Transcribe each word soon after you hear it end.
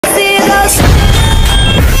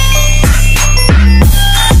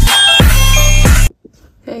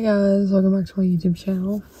Hey guys, welcome back to my YouTube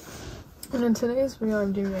channel. And in today's video,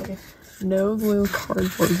 I'm doing a no glue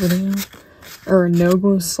cardboard video. Or a no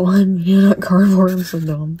glue slime video, not cardboard, I'm so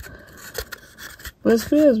dumb.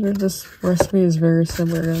 This recipe is very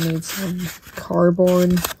similar. You're gonna need some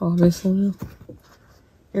cardboard, obviously.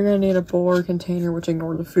 You're gonna need a bowl or container, which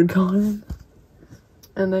ignore the food coloring.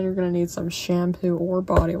 And then you're gonna need some shampoo or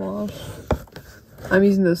body wash. I'm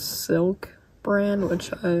using this Silk brand,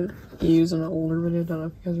 which I used in an older video. Don't know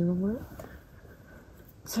if you guys remember it.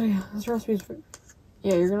 So yeah, this recipe is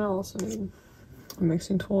yeah, you're gonna also need a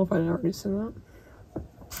mixing tool if I didn't already say that.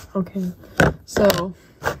 Okay, so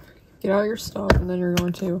get out your stuff and then you're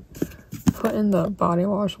going to put in the body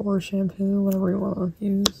wash or shampoo, whatever you want to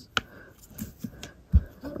use.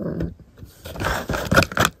 Alright.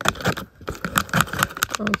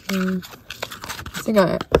 Okay, I think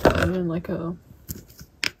I added in like a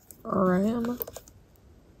ram.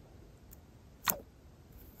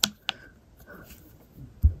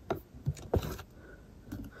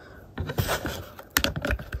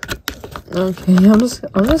 Okay, I'm just, you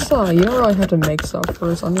don't really have to mix up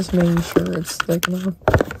first. I'm just making sure it's thick enough.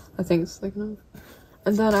 I think it's thick enough.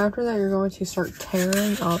 And then after that, you're going to start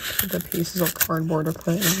tearing up the pieces of cardboard to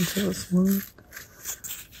put into the slime.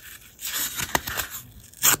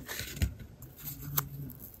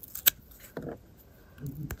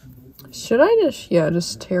 Should I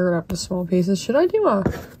just tear it up to small pieces? Should I do a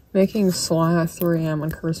making slime at 3 AM on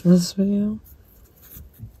Christmas video?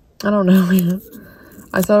 I don't know, man.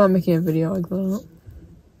 I thought about making a video like that.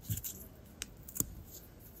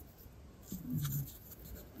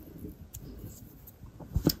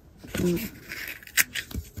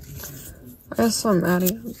 I guess I'm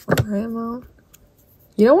adding the right amount.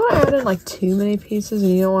 You don't want to add in like too many pieces,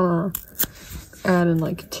 and you don't want to add in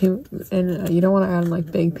like you don't want to add in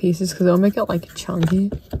like big pieces because it'll make it like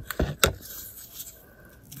chunky.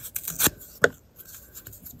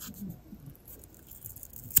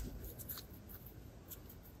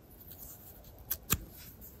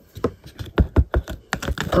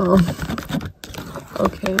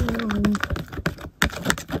 Okay.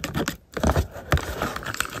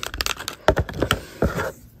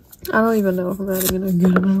 I don't even know if I'm adding in a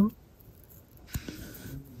good amount.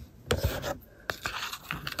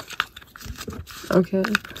 Okay.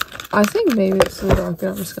 I think maybe this is about good.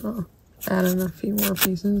 I'm just gonna add in a few more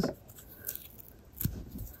pieces.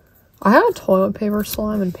 I have a toilet paper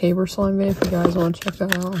slime and paper slime video if you guys want to check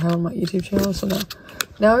that out. I have on my YouTube channel. So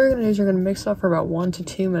now what you're going to do is you're going to mix up for about 1 to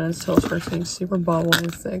 2 minutes till it starts getting super bubbly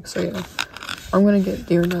and thick. So yeah, I'm going to get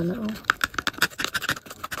doing that now.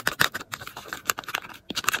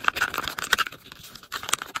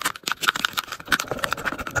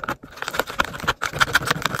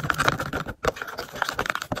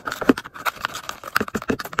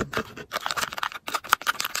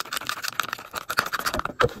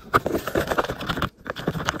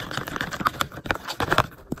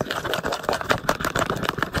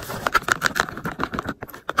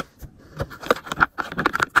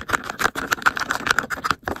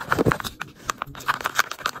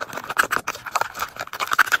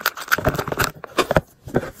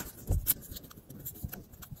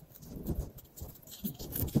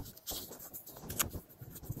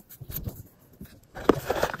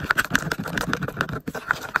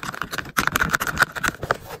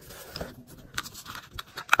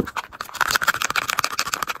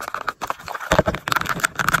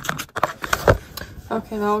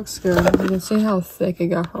 Okay, that looks good. You can see how thick it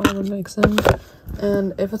got from all the mixing.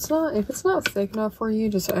 And if it's not thick enough for you,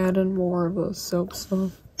 just add in more of the soap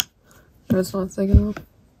stuff. If it's not thick enough.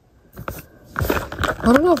 I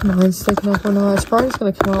don't know if mine's thick enough or not. It's probably just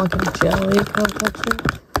gonna come out like a jelly kind of texture.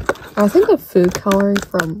 I think the food coloring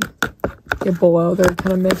from below there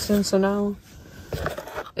kind of mixed in, so now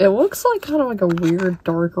it looks like kind of like a weird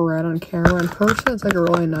dark red on camera. In person, it's like a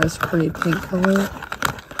really nice, pretty pink color.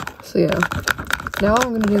 So yeah. Now what I'm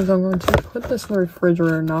going to do is I'm going to put this in the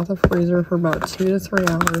refrigerator, not the freezer, for about 2 to 3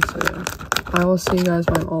 hours. So yeah, I will see you guys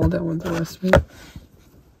when I'm all done with the recipe.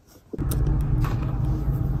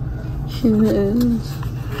 Here it is.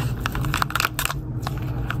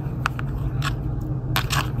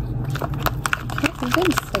 I think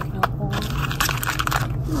it's thick enough.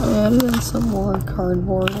 I added in some more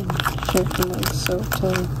cardboard and shampoo like soap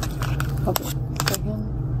to help it thicken.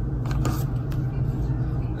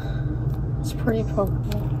 Pretty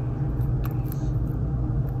pokeable.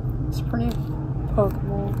 It's pretty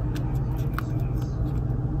pokeable.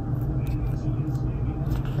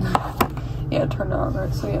 Yeah, it turned out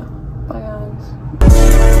right, so yeah. Bye guys.